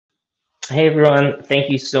Hey everyone, thank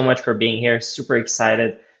you so much for being here. Super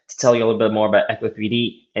excited to tell you a little bit more about Echo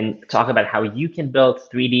 3D and talk about how you can build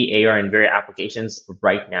 3D AR and VR applications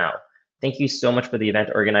right now. Thank you so much for the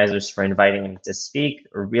event organizers for inviting me to speak.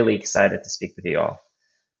 We're really excited to speak with you all.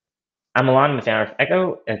 I'm Alon, the founder of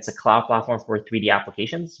Echo. It's a cloud platform for 3D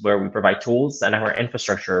applications where we provide tools and our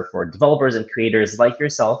infrastructure for developers and creators like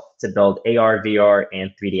yourself to build AR, VR,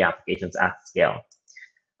 and 3D applications at scale.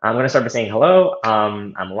 I'm going to start by saying hello.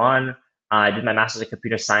 I'm Alon. I did my master's in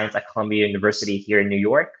computer science at Columbia University here in New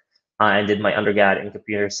York. And did my undergrad in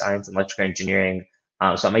computer science and electrical engineering.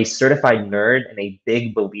 So I'm a certified nerd and a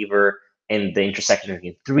big believer in the intersection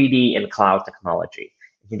between 3D and cloud technology.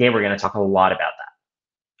 Today, we're going to talk a lot about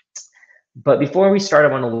that. But before we start, I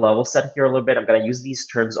want to level set here a little bit. I'm going to use these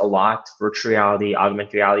terms a lot, virtual reality,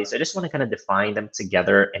 augmented reality. So I just want to kind of define them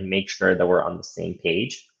together and make sure that we're on the same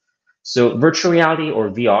page. So virtual reality or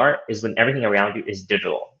VR is when everything around you is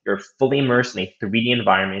digital. You're fully immersed in a 3D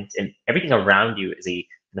environment and everything around you is a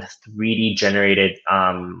kind of 3D generated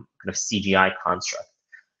kind of CGI construct.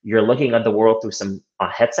 You're looking at the world through some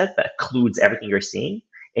headset that occludes everything you're seeing,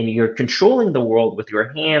 and you're controlling the world with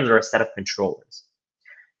your hands or a set of controllers.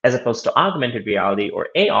 As opposed to augmented reality or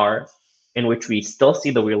AR, in which we still see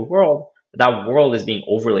the real world, but that world is being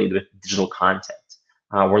overlaid with digital content.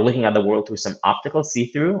 We're looking at the world through some optical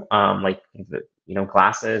see-through, like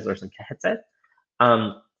glasses or some headset,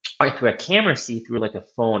 or through a camera see-through like a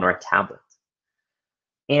phone or a tablet.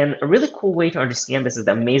 And a really cool way to understand this is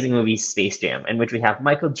the amazing movie Space Jam, in which we have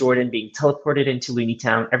Michael Jordan being teleported into Looney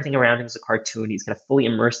Town. Everything around him is a cartoon. He's kind of fully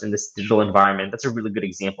immersed in this digital environment. That's a really good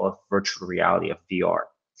example of virtual reality of VR.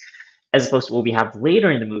 As opposed to what we have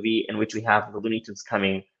later in the movie, in which we have the Looney Tunes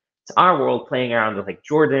coming to our world, playing around with like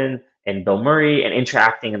Jordan and Bill Murray and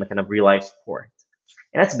interacting in the kind of real life sport.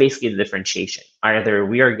 And that's basically the differentiation. Either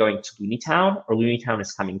we are going to Looney Town or Looney Town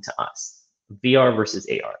is coming to us. VR versus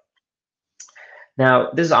AR.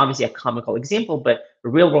 Now, this is obviously a comical example, but a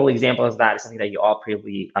real world example of that is something that you all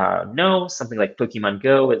probably know. Something like Pokemon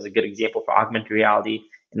Go is a good example for augmented reality,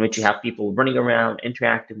 in which you have people running around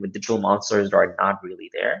interacting with digital monsters that are not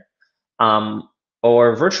really there.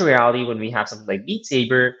 Or virtual reality when we have something like Beat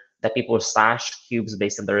Saber that people slash cubes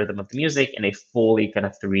based on the rhythm of the music in a fully kind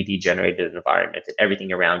of 3D generated environment, and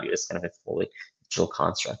everything around you is kind of a fully digital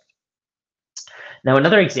construct. Now,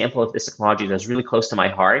 another example of this technology that's really close to my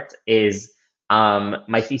heart is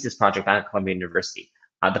my thesis project at Columbia University.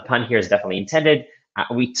 The pun here is definitely intended.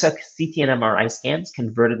 We took CT and MRI scans,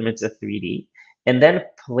 converted them into 3D, and then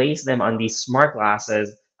placed them on these smart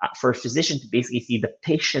glasses for a physician to basically see the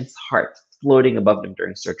patient's heart floating above them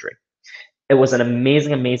during surgery. It was an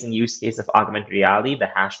amazing, amazing use case of augmented reality. The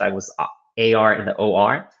hashtag was AR in the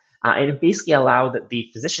OR. And it basically allowed the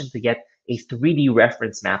physician to get a 3D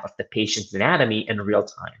reference map of the patient's anatomy in real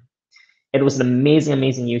time. It was an amazing,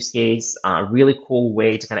 amazing use case, really cool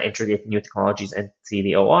way to kind of integrate new technologies into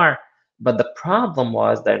the OR. But the problem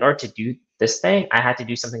was that in order to do this thing, I had to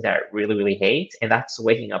do something that I really, really hate, and that's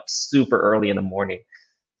waking up super early in the morning.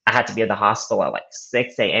 I had to be at the hospital at like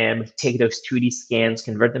 6 a.m., take those 2D scans,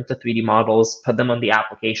 convert them to 3D models, put them on the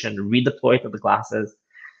application, redeploy to the glasses.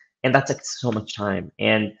 And that's like so much time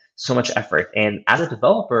and so much effort. And as a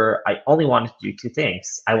developer, I only wanted to do two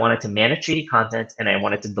things. I wanted to manage 3D content and I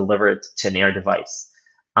wanted to deliver it to an AR device.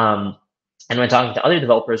 And when talking to other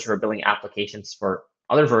developers who are building applications for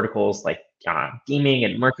other verticals like gaming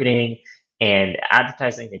and marketing and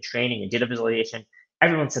advertising and training and data visualization,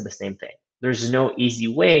 everyone said the same thing. There's no easy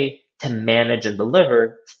way to manage and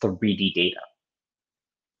deliver 3D data.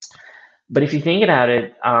 But if you think about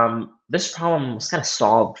it, this problem was kind of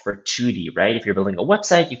solved for 2D, right? If you're building a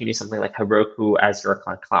website, you can use something like Heroku as your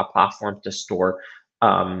cloud platform to store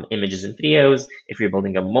images and videos. If you're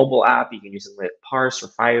building a mobile app, you can use something like Parse or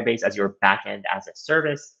Firebase as your backend as a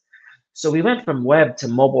service. So we went from web to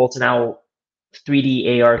mobile to now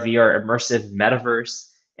 3D, AR, VR, immersive, metaverse.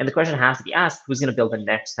 And the question has to be asked, who's going to build the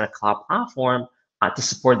next kind of cloud platform to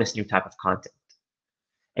support this new type of content?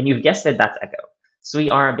 And you've guessed it, that's Echo. So we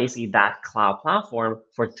are basically that cloud platform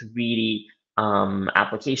for 3D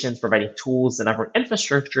applications, providing tools and network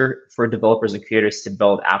infrastructure for developers and creators to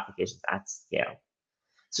build applications at scale.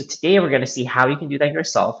 So today we're going to see how you can do that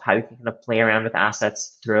yourself, how you can kind of play around with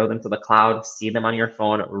assets, throw them to the cloud, see them on your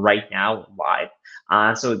phone right now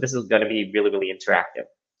live. So this is going to be really, really interactive.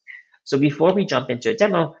 So before we jump into a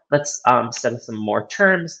demo, let's set up some more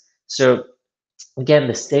terms. So again,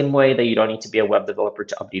 the same way that you don't need to be a web developer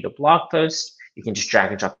to update a blog post, you can just drag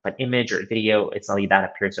and drop an image or a video. It's only that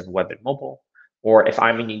appears on web and mobile. Or if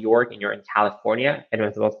I'm in New York and you're in California and we're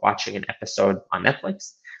both watching an episode on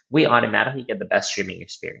Netflix, we automatically get the best streaming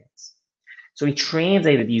experience. So we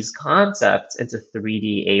translated these concepts into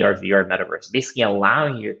 3D AR, VR, metaverse, basically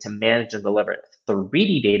allowing you to manage and deliver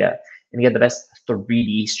 3D data and get the best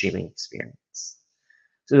 3D streaming experience.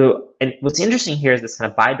 So, and what's interesting here is this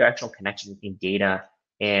kind of bidirectional connection between data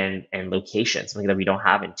and location, something that we don't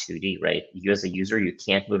have in 2D, right? You as a user, you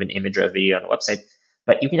can't move an image or a video on a website,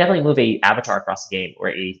 but you can definitely move a avatar across the game or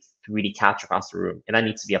a 3D capture across the room, and that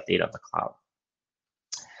needs to be updated on the cloud.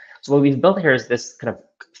 So what we've built here is this kind of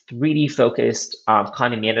 3D focused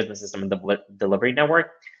content management system and the delivery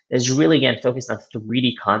network is really, again, focused on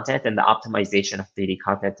 3D content and the optimization of 3D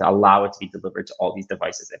content to allow it to be delivered to all these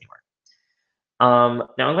devices anywhere. Now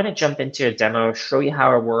I'm going to jump into a demo, show you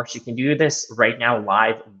how it works. You can do this right now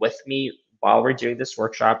live with me while we're doing this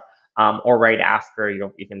workshop, or right after.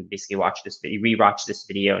 You can basically watch this video, rewatch this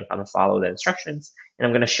video, and kind of follow the instructions. And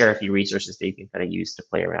I'm going to share a few resources that you can kind of use to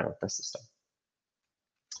play around with the system.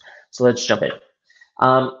 So let's jump in.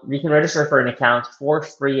 You can register for an account for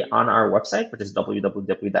free on our website, which is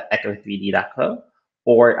www.echo3d.co,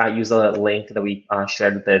 or use the link that we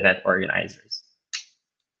shared with the event organizers.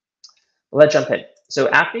 Let's jump in. So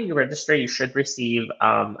after you register, you should receive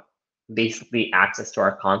basically access to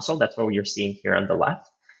our console. That's what you're seeing here on the left.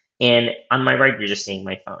 And on my right, you're just seeing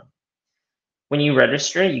my phone. When you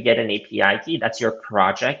register, you get an API key. That's your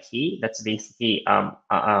project key. That's basically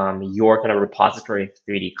your kind of repository of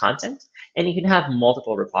 3D content. And you can have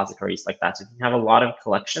multiple repositories like that. So you can have a lot of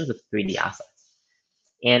collections of 3D assets.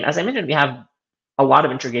 And as I mentioned, we have a lot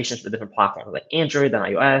of integrations with different platforms like Android and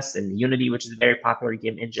iOS and Unity, which is a very popular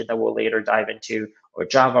game engine that we'll later dive into, or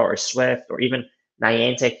Java or Swift, or even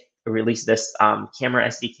Niantic released this camera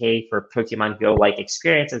SDK for Pokemon Go-like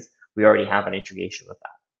experiences. We already have an integration with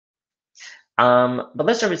that. But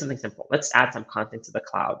let's start with something simple. Let's add some content to the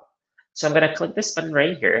cloud. So I'm going to click this button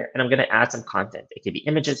right here, and I'm going to add some content. It could be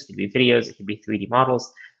images, it could be videos, it could be 3D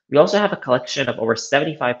models. We also have a collection of over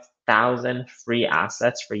 75,000 free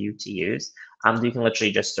assets for you to use. You can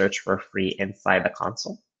literally just search for free inside the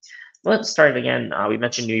console. Let's start again. We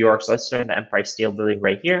mentioned New York, so let's start in the Empire State Building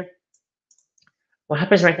right here. What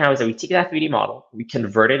happens right now is that we take that 3D model, we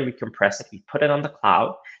convert it, we compress it, we put it on the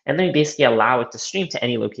cloud, and then we basically allow it to stream to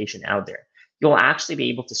any location out there. You'll actually be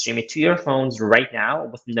able to stream it to your phones right now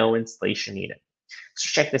with no installation needed.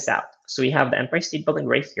 So check this out. So we have the Empire State Building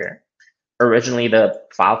right here. Originally, the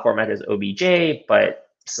file format is OBJ, but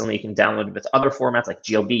suddenly you can download it with other formats like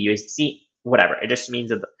GLB, USDC, whatever. It just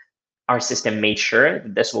means that our system made sure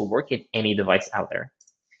that this will work in any device out there.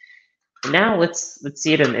 Now let's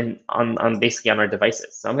see it on basically on our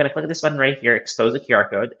devices. So I'm going to click this button right here, expose the QR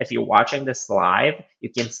code. If you're watching this live, you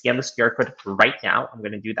can scan this QR code right now. I'm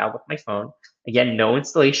going to do that with my phone. Again, no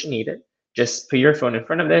installation needed. Just put your phone in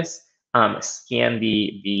front of this, scan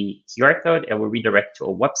the QR code, and we'll redirect to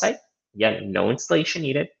a website. Again, no installation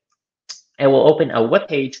needed. It will open a web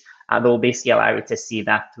page that will basically allow you to see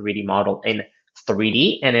that 3D model in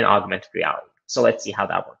 3D and in augmented reality. So let's see how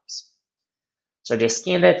that works. So I just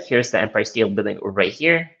scanned it. Here's the Empire State Building right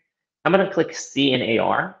here. I'm going to click C in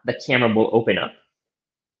AR. The camera will open up.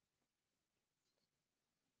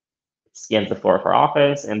 It scans the floor of our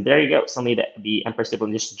office, and there you go. Suddenly the Empire State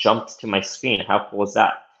Building just jumped to my screen. How cool is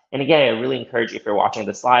that? And again, I really encourage you, if you're watching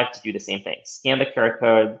this live, to do the same thing. Scan the QR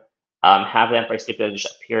code, have the Empire State Building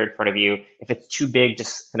just appear in front of you. If it's too big,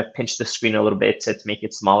 just kind of pinch the screen a little bit to make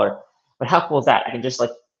it smaller. But how cool is that? I can just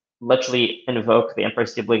literally invoke the Empire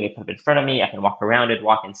State Building in front of me. I can walk around it,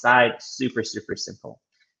 walk inside. Super, super simple.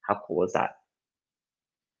 How cool is that?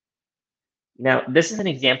 Now, this is an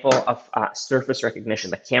example of surface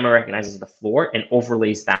recognition. The camera recognizes the floor and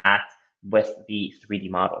overlays that with the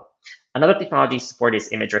 3D model. Another technology support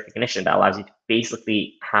is image recognition that allows you to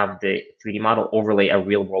basically have the 3D model overlay a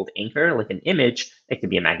real-world anchor, like an image. It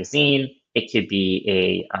could be a magazine. It could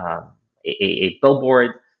be a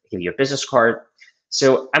billboard. It could be your business card.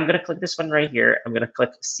 So I'm going to click this one right here. I'm going to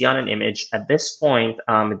click see on an image. At this point,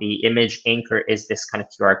 the image anchor is this kind of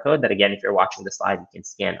QR code that, again, if you're watching this live, you can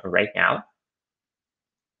scan right now.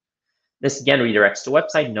 This, again, redirects to a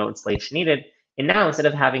website, no installation needed. And now, instead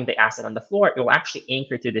of having the asset on the floor, it will actually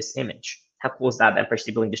anchor to this image. How cool is that? The Empire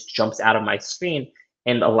State Building just jumps out of my screen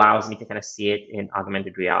and allows me to kind of see it in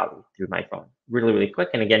augmented reality through my phone. Really, really quick.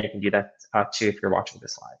 And again, you can do that too if you're watching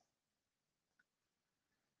this live.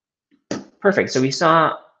 Perfect. So we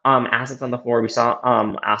saw assets on the floor. We saw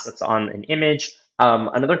assets on an image.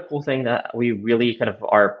 Another cool thing that we really kind of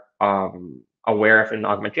are aware of in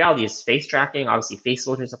augmented reality is face tracking, obviously face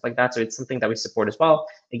filters, stuff like that. So it's something that we support as well.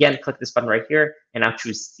 Again, click this button right here and now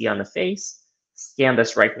choose see on the face. Scan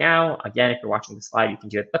this right now. Again, if you're watching the slide, you can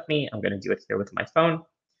do it with me. I'm going to do it here with my phone.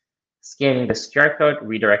 Scanning this QR code,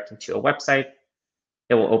 redirecting to a website.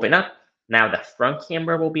 It will open up. Now the front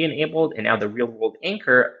camera will be enabled, and now the real world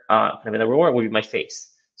anchor, kind of in the real world, will be my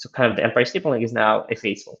face. So kind of the Empire State Building is now a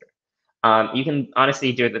face filter. You can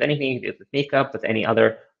honestly do it with anything. You can do it with makeup, with any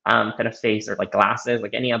other kind of face, or like glasses,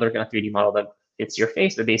 like any other kind of 3D model that fits your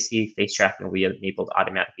face, but basically face tracking will be enabled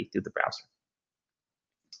automatically through the browser.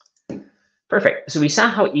 Perfect. So we saw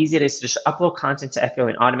how easy it is to just upload content to Echo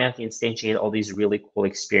and automatically instantiate all these really cool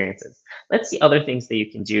experiences. Let's see other things that you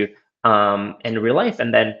can do in real life,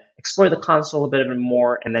 and then explore the console a bit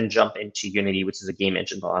more, and then jump into Unity, which is a game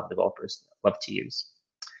engine that a lot of developers love to use.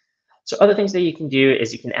 So other things that you can do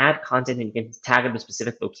is you can add content and you can tag it with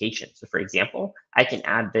specific locations. So for example, I can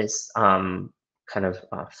add this kind of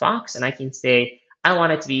fox, and I can say, I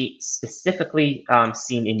want it to be specifically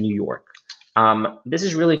seen in New York. This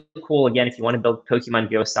is really cool, again, if you want to build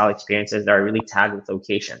Pokemon Go style experiences that are really tagged with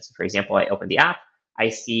locations. For example, I open the app, I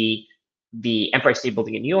see the Empire State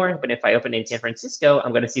Building in New York, but if I open it in San Francisco,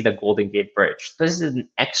 I'm going to see the Golden Gate Bridge. So this is an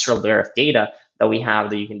extra layer of data that we have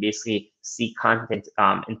that you can basically see content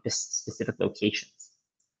in specific locations.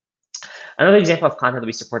 Another example of content that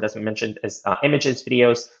we support, as we mentioned, is images,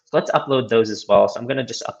 videos. So let's upload those as well. So I'm going to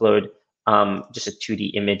just upload just a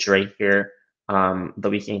 2D image right here that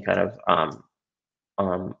we can kind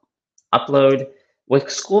of upload.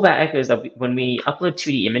 What's cool about Echo is that when we upload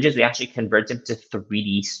 2D images, we actually convert them to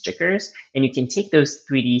 3D stickers. And you can take those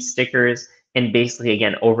 3D stickers and basically,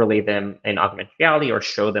 again, overlay them in augmented reality or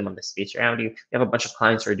show them on the space around you. We have a bunch of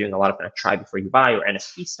clients who are doing a lot of kind of try before you buy or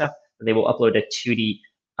NFT stuff. And they will upload a 2D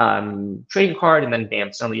trading card, and then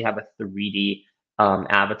bam, suddenly you have a 3D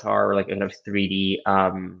avatar, or like a kind of 3D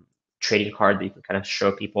trading card that you can kind of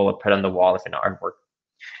show people or put on the wall if an artwork.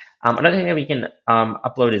 Another thing that we can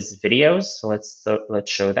upload is videos. So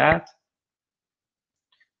let's show that.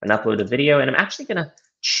 And upload a video, and I'm actually gonna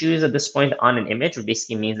choose at this point on an image, which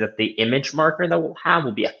basically means that the image marker that we'll have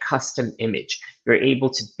will be a custom image. You're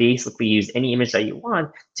able to basically use any image that you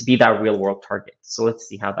want to be that real world target. So let's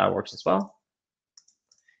see how that works as well.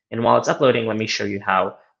 And while it's uploading, let me show you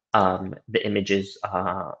how the images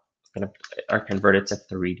are converted to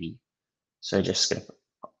 3D. So just gonna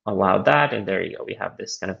allow that, and there you go. We have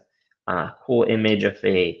this kind of cool image of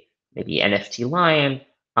a maybe NFT lion.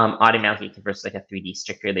 Automatically converts like a 3D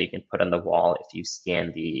sticker that you can put on the wall if you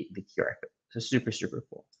scan the QR code. So super, super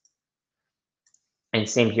cool. And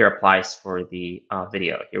same here applies for the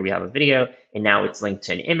video. Here we have a video, and now it's linked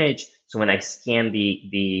to an image. So when I scan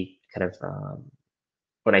the kind of,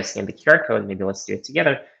 when I scan the QR code, maybe let's do it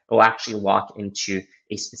together, it will actually walk into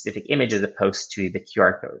a specific image as opposed to the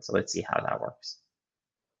QR code. So let's see how that works.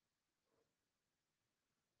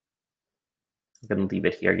 I'm going to leave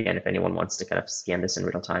it here again if anyone wants to kind of scan this in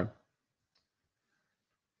real time.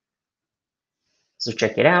 So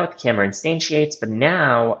check it out, camera instantiates, but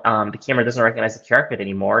now the camera doesn't recognize the QR code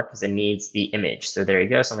anymore because it needs the image. So there you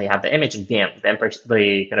go, suddenly you have the image, and bam,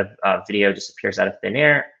 the kind of video just appears out of thin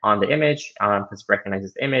air on the image because it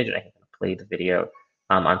recognizes the image, and I can kind of play the video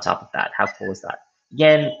on top of that. How cool is that?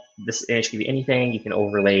 Again, this image can be anything. You can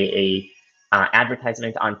overlay a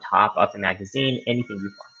advertisement on top of the magazine, anything you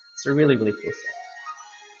want. So really, really cool stuff.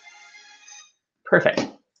 Perfect.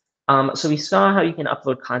 So we saw how you can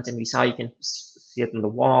upload content. We saw you can see it on the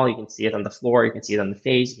wall, you can see it on the floor, you can see it on the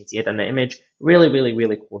face, you can see it on the image. Really, really,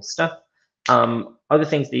 really cool stuff. Other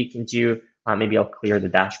things that you can do, maybe I'll clear the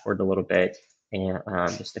dashboard a little bit and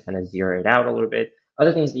just to kind of zero it out a little bit.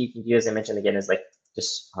 Other things that you can do, as I mentioned again, is like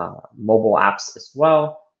just mobile apps as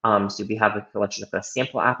well. So we have a collection of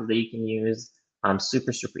sample apps that you can use.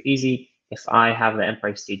 Super, super easy. If I have the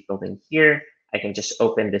Empire State Building here, I can just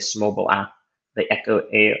open this mobile app, the Echo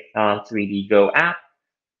 3D Go app,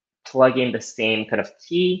 plug in the same kind of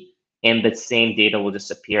key, and the same data will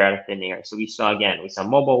just appear out of thin air. So we saw, again, we saw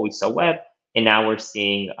mobile, we saw web, and now we're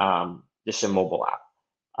seeing just a mobile app.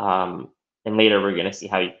 And later we're going to see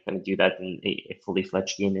how you can do that in a fully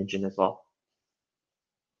fledged game engine as well.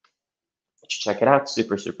 Check it out,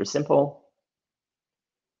 super, super simple.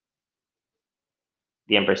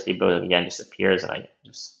 The Empire State Building again just appears, and I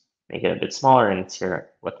just make it a bit smaller, and it's here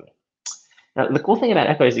with me. Now, the cool thing about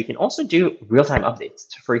Echo is you can also do real-time updates.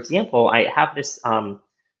 So for example, I have this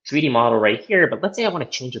 3D model right here, but let's say I want to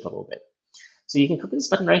change it a little bit. So you can click this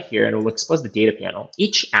button right here, and it will expose the data panel.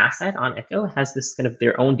 Each asset on Echo has this kind of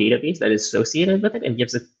their own database that is associated with it and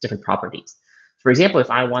gives it different properties. For example, if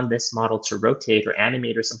I want this model to rotate or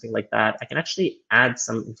animate or something like that, I can actually add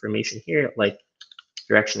some information here, like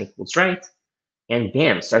direction equals right, and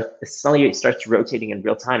bam, suddenly it starts rotating in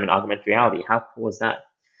real time in augmented reality. How cool is that?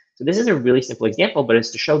 So this is a really simple example, but it's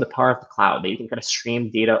to show the power of the cloud, that you can kind of stream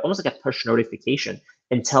data, almost like a push notification,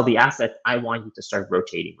 and tell the asset, I want you to start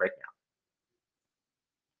rotating right now.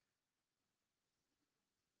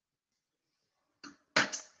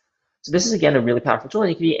 So this is, again, a really powerful tool,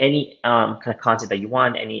 and it could be any kind of content that you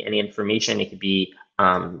want, any information. It could be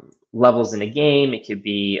levels in a game. It could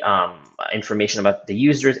be information about the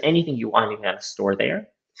users, anything you want, you can kind of store there,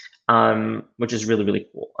 which is really, really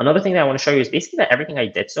cool. Another thing that I want to show you is basically that everything I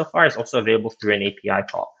did so far is also available through an API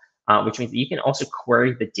call, which means that you can also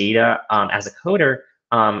query the data as a coder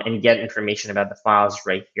and get information about the files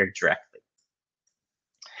right here directly.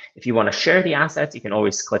 If you want to share the assets, you can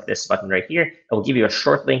always click this button right here. It will give you a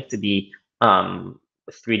short link to the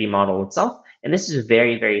 3D model itself. And this is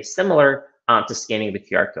very, very similar to scanning the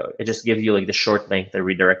QR code. It just gives you like the short link that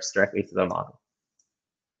redirects directly to the model.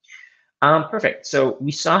 Perfect. So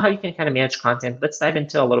we saw how you can kind of manage content. Let's dive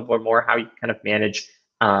into a little bit more how you kind of manage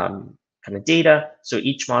kind of data. So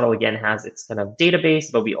each model, again, has its kind of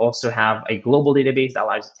database, but we also have a global database that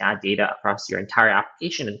allows you to add data across your entire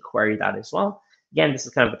application and query that as well. Again, this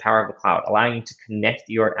is kind of the power of the cloud, allowing you to connect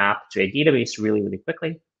your app to a database really, really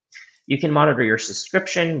quickly. You can monitor your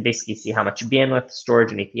subscription, basically see how much bandwidth,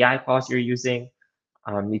 storage, and API calls you're using.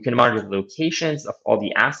 You can monitor the locations of all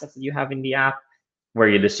the assets that you have in the app, where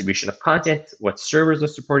your distribution of content, what servers are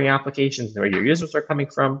supporting applications, and where your users are coming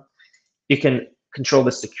from. You can control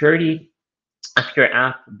the security of your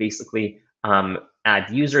app, basically add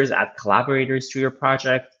users, add collaborators to your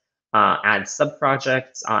project, add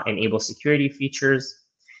sub-projects, enable security features.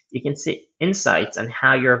 You can see insights on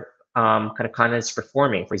how your kind of content is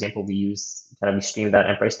performing. For example, we stream that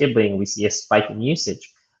Empire State Building, we see a spike in usage.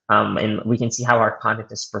 And we can see how our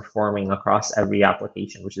content is performing across every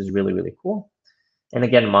application, which is really, really cool. And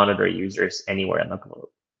again, monitor users anywhere in the globe.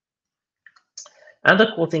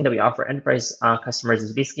 Another cool thing that we offer enterprise customers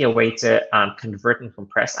is basically a way to convert and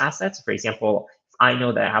compress assets. For example, if I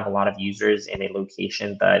know that I have a lot of users in a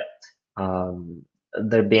location that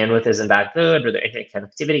their bandwidth isn't that good or their internet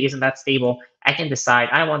connectivity isn't that stable, I can decide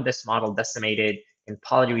I want this model decimated and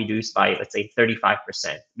poly reduced by, let's say,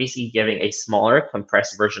 35%, basically giving a smaller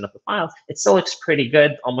compressed version of the file. It still looks pretty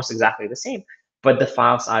good, almost exactly the same, but the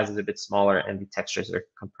file size is a bit smaller and the textures are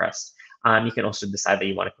compressed. You can also decide that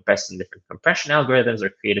you want to compress some different compression algorithms or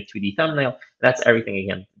create a 2D thumbnail. That's everything,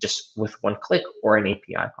 again, just with one click or an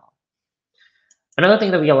API call. Another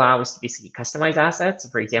thing that we allow is to basically customize assets.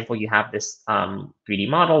 For example, you have this 3D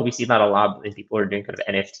model. We see that a lot of people are doing kind of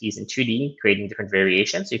NFTs in 2D, creating different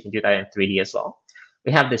variations. So you can do that in 3D as well.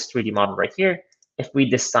 We have this 3D model right here. If we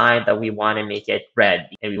decide that we want to make it red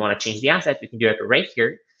and we want to change the asset, we can do it right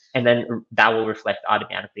here. And then that will reflect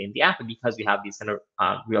automatically in the app because we have these kind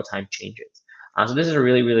of real-time changes. So this is a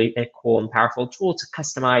really, really cool and powerful tool to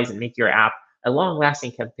customize and make your app a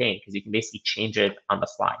long-lasting campaign because you can basically change it on the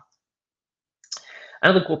fly.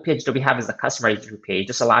 Another cool page that we have is the customizer page.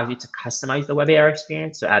 This allows you to customize the web AR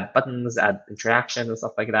experience, so add buttons, add interactions, and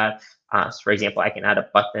stuff like that. So for example, I can add a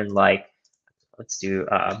button like, let's do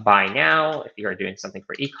buy now if you are doing something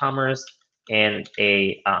for e-commerce, and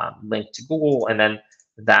a link to Google, and then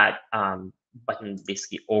that button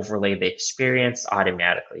basically overlay the experience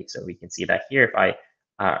automatically. So we can see that here. If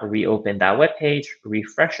I reopen that web page,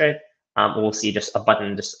 refresh it, we'll see just a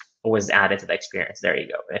button just was added to the experience. There you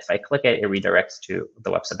go. If I click it, it redirects to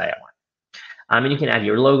the website that I want. And you can add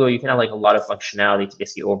your logo. You can add like a lot of functionality to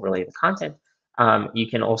basically overlay the content. You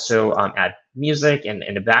can also add music and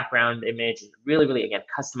a background image. Really, really, again,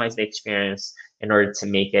 customize the experience in order to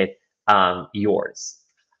make it yours.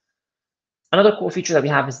 Another cool feature that we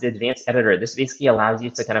have is the advanced editor. This basically allows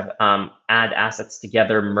you to kind of add assets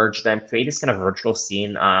together, merge them, create this kind of virtual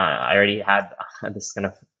scene. I already had this kind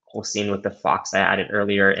of whole scene with the fox I added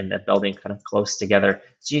earlier in the building kind of close together.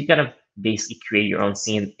 So you kind of basically create your own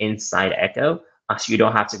scene inside Echo. So you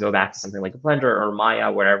don't have to go back to something like Blender or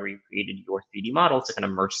Maya, wherever you created your 3D model to kind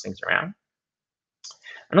of merge things around.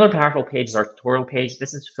 Another powerful page is our tutorial page.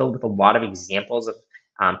 This is filled with a lot of examples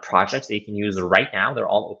of projects that you can use right now. They're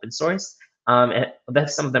all open source. And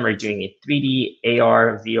some of them are doing a 3D,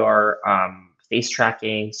 AR, VR, face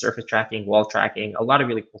tracking, surface tracking, wall tracking, a lot of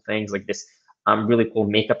really cool things like this really cool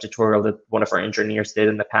makeup tutorial that one of our engineers did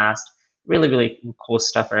in the past. Really, really cool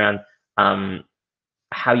stuff around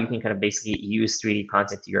how you can kind of basically use 3D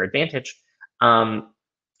content to your advantage.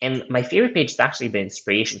 And my favorite page is actually the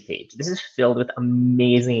inspiration page. This is filled with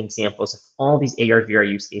amazing examples of all these AR, VR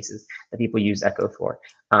use cases that people use Echo for.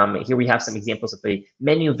 Here we have some examples of a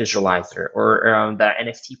menu visualizer, or the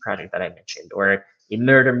NFT project that I mentioned, or a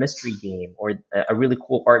murder mystery game, or a really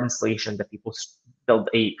cool art installation that people build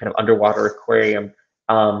a kind of underwater aquarium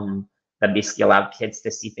that basically allowed kids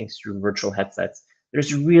to see things through virtual headsets.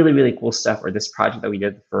 There's really, really cool stuff, or this project that we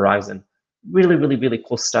did with Verizon. Really, really, really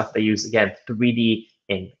cool stuff. They use, again, 3D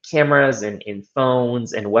in cameras and in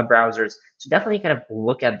phones and web browsers. So definitely kind of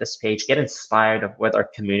look at this page, get inspired of what our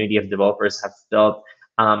community of developers have built,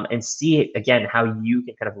 and see, again, how you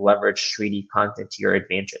can kind of leverage 3D content to your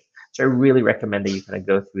advantage. So I really recommend that you kind of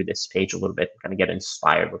go through this page a little bit and kind of get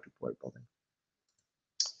inspired what people are building.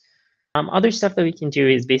 Other stuff that we can do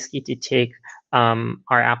is basically to take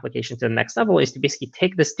our application to the next level is to basically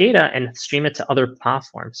take this data and stream it to other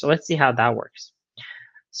platforms. So let's see how that works.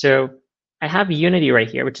 So I have Unity right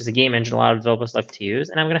here, which is a game engine a lot of developers love to use.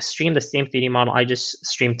 And I'm going to stream the same 3D model I just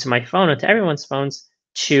streamed to my phone and to everyone's phones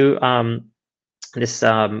to this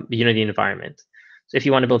Unity environment. So if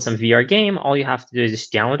you want to build some VR game, all you have to do is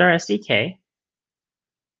just download our SDK,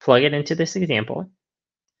 plug it into this example.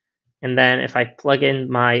 And then if I plug in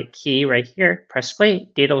my key right here, press play,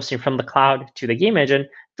 data will stream from the cloud to the game engine,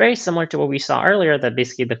 very similar to what we saw earlier, that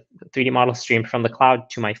basically the 3D model streamed from the cloud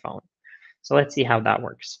to my phone. So let's see how that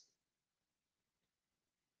works.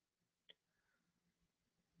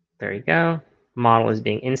 There you go. Model is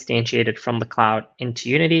being instantiated from the cloud into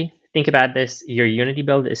Unity. Think about this, your Unity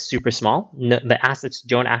build is super small. The assets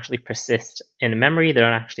don't actually persist in memory. They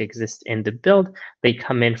don't actually exist in the build. They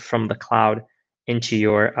come in from the cloud into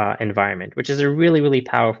your environment, which is a really, really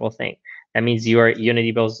powerful thing. That means your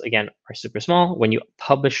Unity builds, again, are super small. When you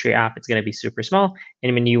publish your app, it's going to be super small.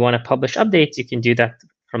 And when you want to publish updates, you can do that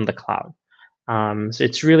from the cloud. So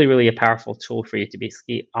it's really, really a powerful tool for you to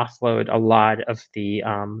basically offload a lot of the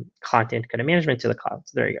content kind of management to the cloud.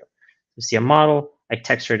 So there you go. You see a model. I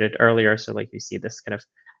textured it earlier, so like you see this kind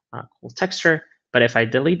of cool texture. But if I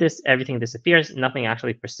delete this, everything disappears. Nothing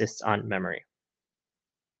actually persists on memory.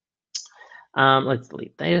 Let's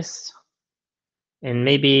delete this. And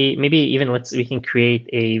maybe even we can create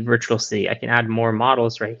a virtual city. I can add more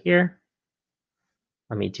models right here.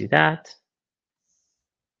 Let me do that.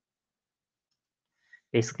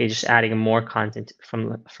 Basically, just adding more content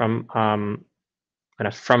from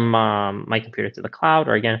my computer to the cloud,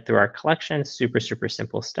 or again through our collection. Super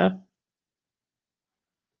simple stuff.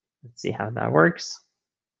 Let's see how that works.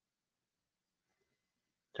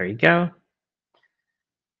 There you go.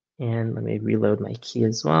 And let me reload my key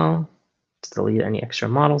as well to delete any extra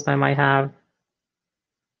models that I might have.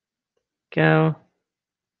 Go.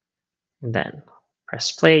 And then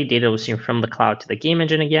press play. Data will stream from the cloud to the game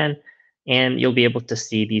engine again. And you'll be able to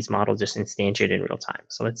see these models just instantiated in real time.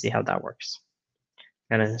 So let's see how that works.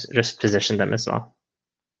 And just position them as well.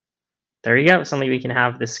 There you go. Suddenly we can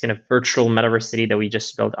have this kind of virtual metaverse city that we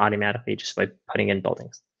just built automatically just by putting in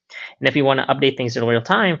buildings. And if we want to update things in real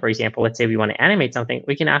time, for example, let's say we want to animate something,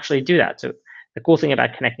 we can actually do that. So the cool thing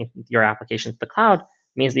about connecting your application to the cloud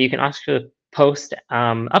means that you can also post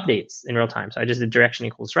updates in real time. So I just did direction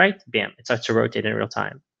equals right, bam, it starts to rotate in real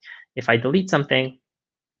time. If I delete something,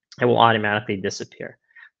 it will automatically disappear.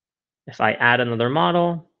 If I add another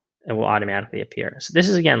model, it will automatically appear. So this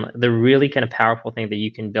is, again, the really kind of powerful thing that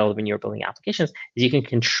you can build when you're building applications, is you can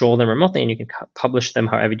control them remotely and you can publish them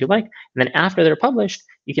however you like. And then after they're published,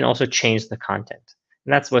 you can also change the content.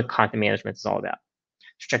 And that's what content management is all about.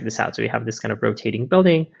 So check this out. So we have this kind of rotating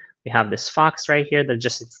building. We have this fox right here that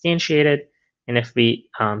just instantiated. And if we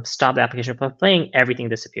stop the application from playing, everything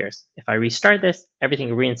disappears. If I restart this,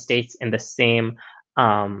 everything reinstates in the same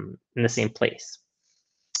place.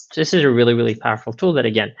 So this is a really, really powerful tool that,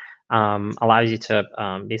 again, allows you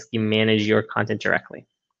to basically manage your content directly.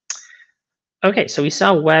 Okay, so we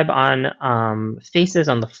saw web on faces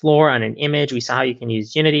on the floor, on an image. We saw how you can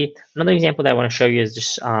use Unity. Another example that I want to show you is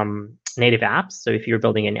just native apps. So if you're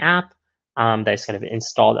building an app that's kind of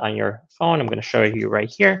installed on your phone, I'm going to show you right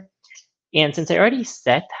here. And since I already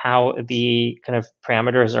set how the kind of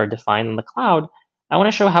parameters are defined in the cloud, I want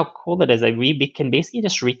to show how cool it is that we can basically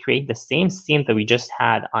just recreate the same scene that we just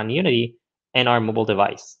had on Unity in our mobile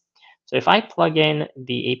device. So if I plug in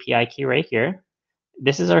the API key right here,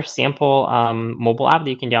 this is our sample mobile app that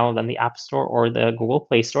you can download on the App Store or the Google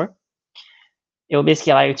Play Store. It will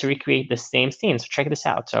basically allow you to recreate the same scene. So check this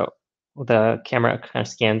out. So the camera kind of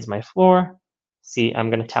scans my floor. See, I'm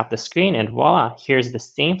going to tap the screen, and voila, here's the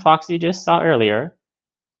same fox you just saw earlier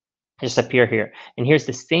just appear here. And here's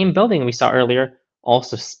the same building we saw earlier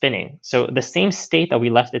also spinning. So the same state that we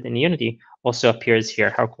left it in Unity also appears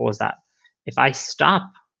here. How cool is that? If I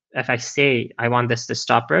say I want this to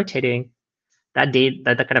stop rotating, that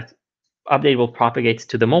kind of update will propagate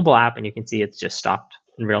to the mobile app, and you can see it's just stopped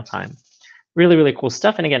in real time. Really, really cool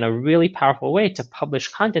stuff. And again, a really powerful way to publish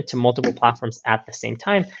content to multiple platforms at the same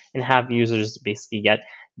time and have users basically get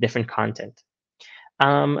different content.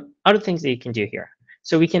 Other things that you can do here.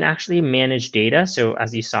 So we can actually manage data. So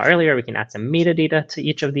as you saw earlier, we can add some metadata to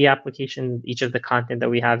each of the applications, each of the content that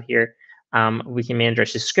we have here. We can manage our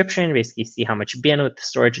subscription, basically see how much bandwidth,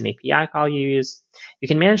 storage, and API call you use. You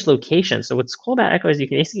can manage location. So what's cool about Echo is you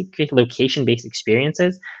can basically create location-based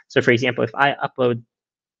experiences. So for example, if I upload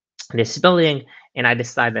this building and I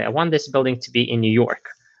decide that I want this building to be in New York,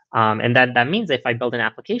 and that means if I build an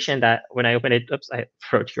application that when I open it, oops, I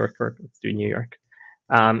wrote York, let's do New York.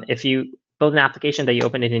 If you build an application that you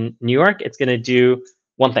open it in New York, it's going to do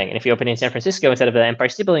one thing. And if you open it in San Francisco, instead of the Empire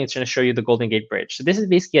State Building, it's going to show you the Golden Gate Bridge. So this is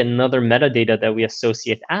basically another metadata that we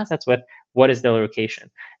associate assets with. What is the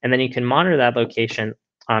location? And then you can monitor that location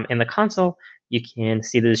in the console. You can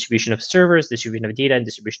see the distribution of servers, distribution of data, and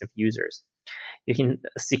distribution of users. You can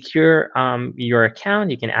secure your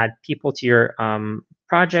account. You can add people to your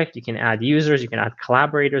project. You can add users. You can add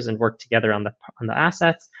collaborators and work together on the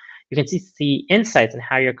assets. You can see insights on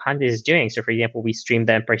how your content is doing. So for example, we streamed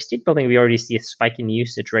the Empire State Building. We already see a spike in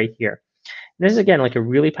usage right here. And this is, again, like a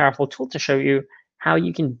really powerful tool to show you how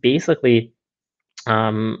you can basically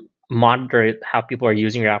monitor how people are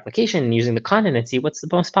using your application and using the content and see what's the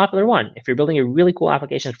most popular one. If you're building a really cool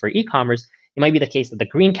application for e-commerce, it might be the case that the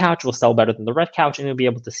green couch will sell better than the red couch, and you'll be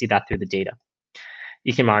able to see that through the data.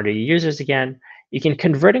 You can monitor your users again. You can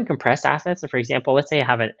convert and compress assets. So for example, let's say I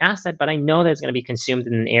have an asset, but I know that it's going to be consumed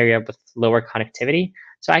in an area with lower connectivity.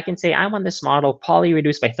 So I can say, I want this model poly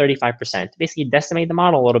reduced by 35%, basically decimate the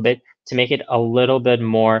model a little bit to make it a little bit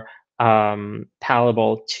more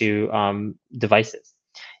palatable to devices.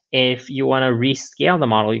 If you want to rescale the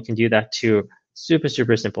model, you can do that too. Super,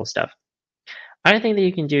 super simple stuff. Other thing that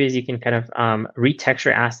you can do is you can kind of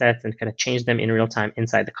retexture assets and kind of change them in real time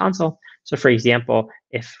inside the console. So for example,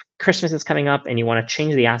 if Christmas is coming up and you want to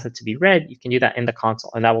change the asset to be red, you can do that in the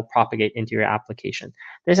console, and that will propagate into your application.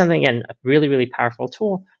 There's something, again, a really, really powerful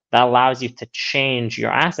tool that allows you to change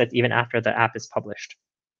your assets even after the app is published.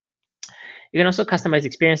 You can also customize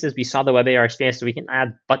experiences. We saw the WebAR experience, so we can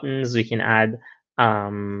add buttons. We can add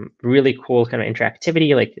really cool kind of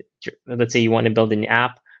interactivity. Like let's say you want to build an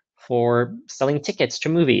app for selling tickets to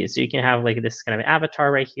movies. So you can have like this kind of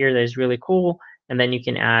avatar right here that is really cool. And then you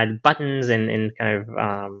can add buttons and kind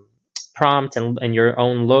of prompt and your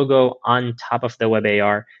own logo on top of the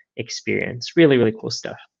WebAR experience. Really, really cool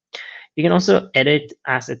stuff. You can also edit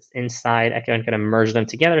assets inside Echo and kind of merge them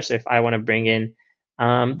together. So if I want to bring in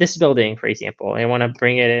this building, for example, and I want to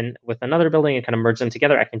bring it in with another building and kind of merge them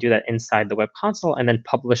together, I can do that inside the web console and then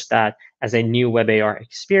publish that as a new WebAR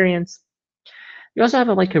experience. You also have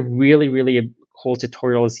like a really, really cool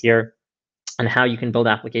tutorials here on how you can build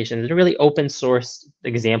applications. They're really open source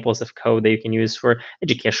examples of code that you can use for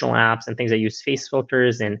educational apps and things that use face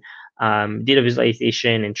filters and data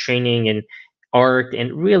visualization and training and art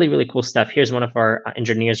and really, really cool stuff. Here's one of our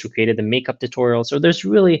engineers who created the makeup tutorial. So there's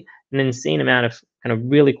really an insane amount of kind of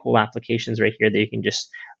really cool applications right here that you can just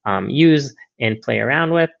use and play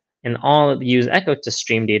around with, and all use Echo to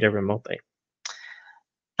stream data remotely.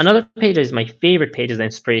 Another page is my favorite page, is the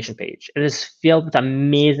inspiration page. It is filled with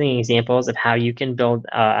amazing examples of how you can build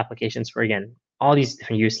applications for, again, all these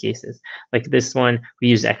different use cases. Like this one, we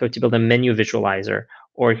use Echo to build a menu visualizer,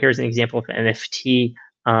 or here's an example of an NFT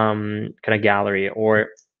kind of gallery, or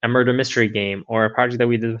a murder mystery game, or a project that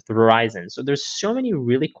we did with Verizon. So there's so many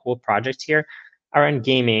really cool projects here around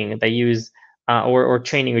gaming that use or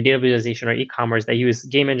training or data visualization or e-commerce that use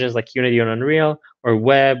game engines like Unity and Unreal or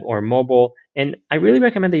web or mobile. And I really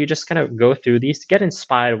recommend that you just kind of go through these to get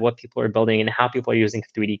inspired of what people are building and how people are using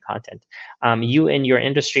 3D content. You in your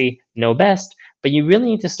industry know best, but you really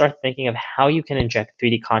need to start thinking of how you can inject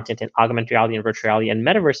 3D content and augmented reality and virtual reality and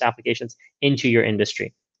metaverse applications into your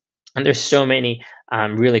industry. And there's so many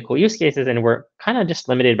really cool use cases, and we're kind of just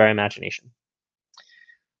limited by our imagination.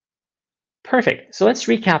 Perfect. So let's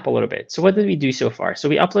recap a little bit. So what did we do so far? So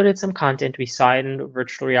we uploaded some content. We saw it in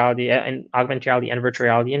virtual reality and augmented reality and virtual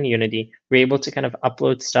reality in Unity. We're able to kind of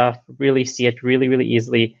upload stuff, really see it really, really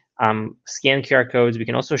easily, scan QR codes. We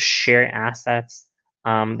can also share assets.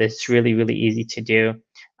 That's really, really easy to do.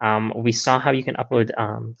 We saw how you can upload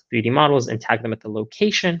 3D models and tag them at the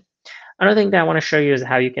location. Another thing that I want to show you is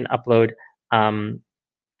how you can upload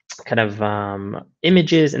kind of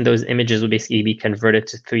images, and those images will basically be converted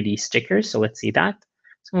to 3D stickers. So let's see that.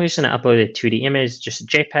 So I'm just going to upload a 2D image, just a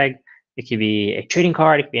JPEG. It could be a trading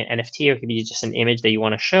card, it could be an NFT, or it could be just an image that you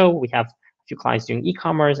want to show. We have a few clients doing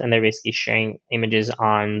e-commerce, and they're basically sharing images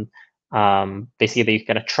on basically that you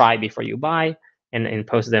kind of try before you buy, and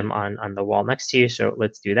post them on the wall next to you. So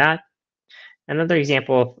let's do that. Another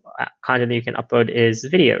example of content that you can upload is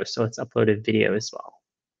videos. So let's upload a video as well.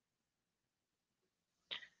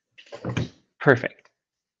 Perfect.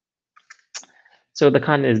 So the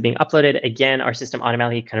content is being uploaded. Again, our system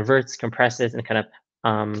automatically converts, compresses, and kind of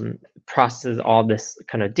processes all this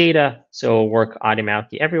kind of data, so it'll work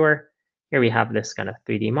automatically everywhere. Here we have this kind of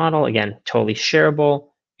 3D model, again, totally shareable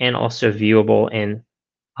and also viewable in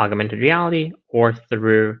augmented reality or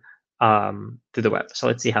through the web. So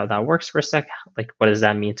let's see how that works for a sec. Like, what does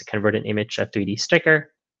that mean to convert an image to a 3D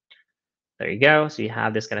sticker? There you go. So you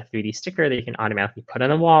have this kind of 3D sticker that you can automatically put on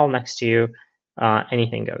a wall next to you.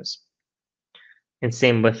 Anything goes. And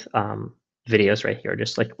same with videos right here,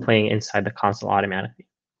 just like playing inside the console automatically.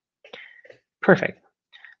 Perfect.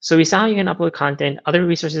 So we saw how you can upload content. Other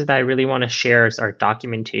resources that I really want to share is our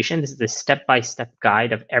documentation. This is the step-by-step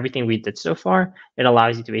guide of everything we did so far. It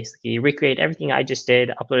allows you to basically recreate everything I just did,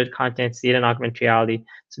 uploaded content, see it in augmented reality.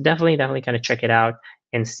 So definitely kind of check it out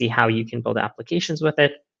and see how you can build applications with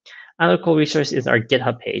it. Another cool resource is our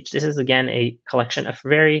GitHub page. This is, again, a collection of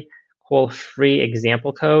very cool free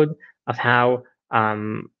example code of how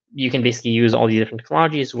you can basically use all these different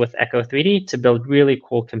technologies with Echo 3D to build really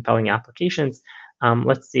cool, compelling applications.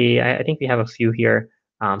 Let's see, I think we have a few here.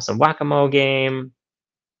 Some whack-a-mole game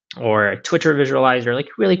or a Twitter visualizer, like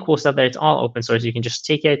really cool stuff that it's all open source. You can just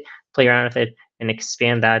take it, play around with it, and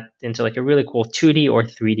expand that into like a really cool 2D or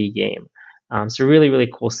 3D game. So really,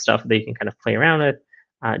 really cool stuff that you can kind of play around with.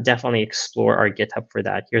 Definitely explore our GitHub for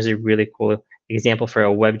that. Here's a really cool example for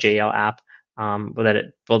a WebGL app that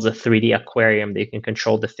it builds a 3D aquarium that you can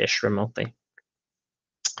control the fish remotely.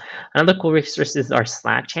 Another cool resource is our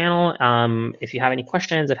Slack channel. If you have any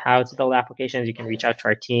questions of how to build applications, you can reach out to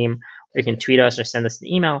our team, or you can tweet us or send us an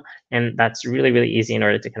email. And that's really, really easy in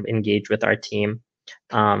order to kind of engage with our team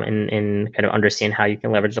and kind of understand how you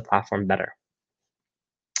can leverage the platform better.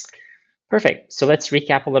 Perfect. So let's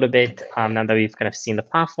recap a little bit now that we've kind of seen the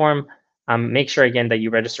platform. Make sure, again, that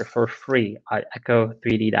you register for free at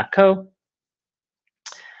echo3d.co.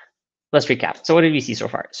 Let's recap. So what did we see so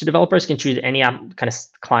far? So developers can choose any kind of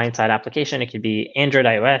client-side application. It could be Android,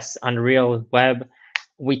 iOS, Unreal, web.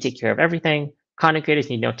 We take care of everything. Content creators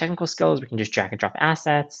need no technical skills. We can just drag and drop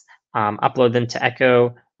assets, upload them to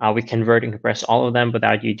Echo. We convert and compress all of them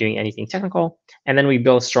without you doing anything technical. And then we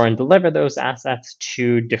build, store, and deliver those assets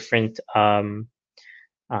to different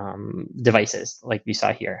devices, like we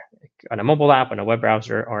saw here, like on a mobile app, on a web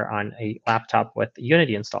browser, or on a laptop with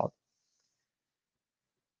Unity installed.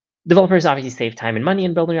 Developers obviously save time and money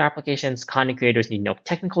in building your applications. Content creators need no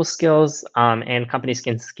technical skills, and companies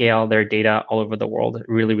can scale their data all over the world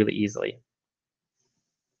really, really easily.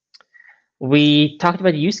 We talked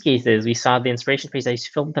about use cases. We saw the inspiration page that is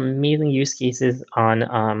filled with amazing use cases on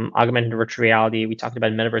augmented virtual reality. We talked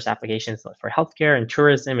about metaverse applications for healthcare and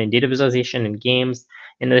tourism and data visualization and games.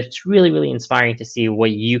 And it's really, really inspiring to see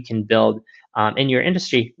what you can build in your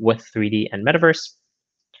industry with 3D and metaverse.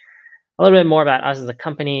 A little bit more about us as a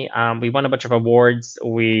company. We won a bunch of awards.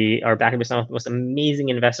 We are backed by some of the most amazing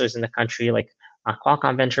investors in the country, like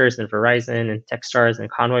Qualcomm Ventures and Verizon and Techstars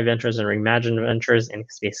and Convoy Ventures and Reimagine Ventures and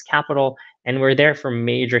Space Capital. And we're there for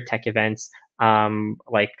major tech events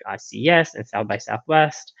like CES and South by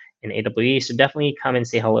Southwest and AWE. So definitely come and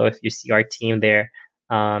say hello if you see our team there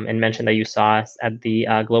and mention that you saw us at the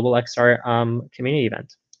Global XR community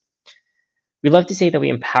event. We love to say that we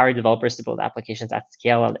empower developers to build applications at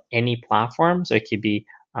scale on any platform. So it could be,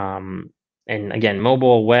 and again,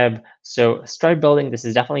 mobile, web. So start building. This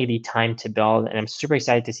is definitely the time to build. And I'm super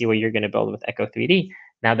excited to see what you're going to build with Echo 3D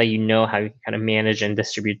now that you know how you can kind of manage and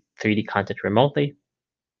distribute 3D content remotely.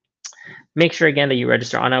 Make sure, again, that you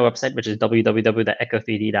register on our website, which is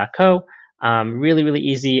www.echo3d.co. Really, really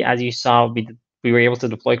easy. As you saw, we were able to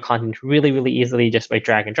deploy content really, really easily just by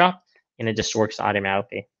drag and drop, and it just works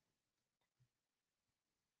automatically.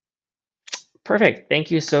 Perfect.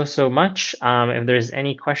 Thank you so, so much. If there's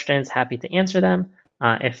any questions, happy to answer them.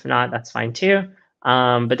 If not, that's fine too.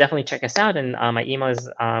 But definitely check us out. And my email is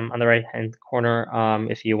on the right-hand corner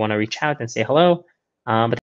if you want to reach out and say hello. But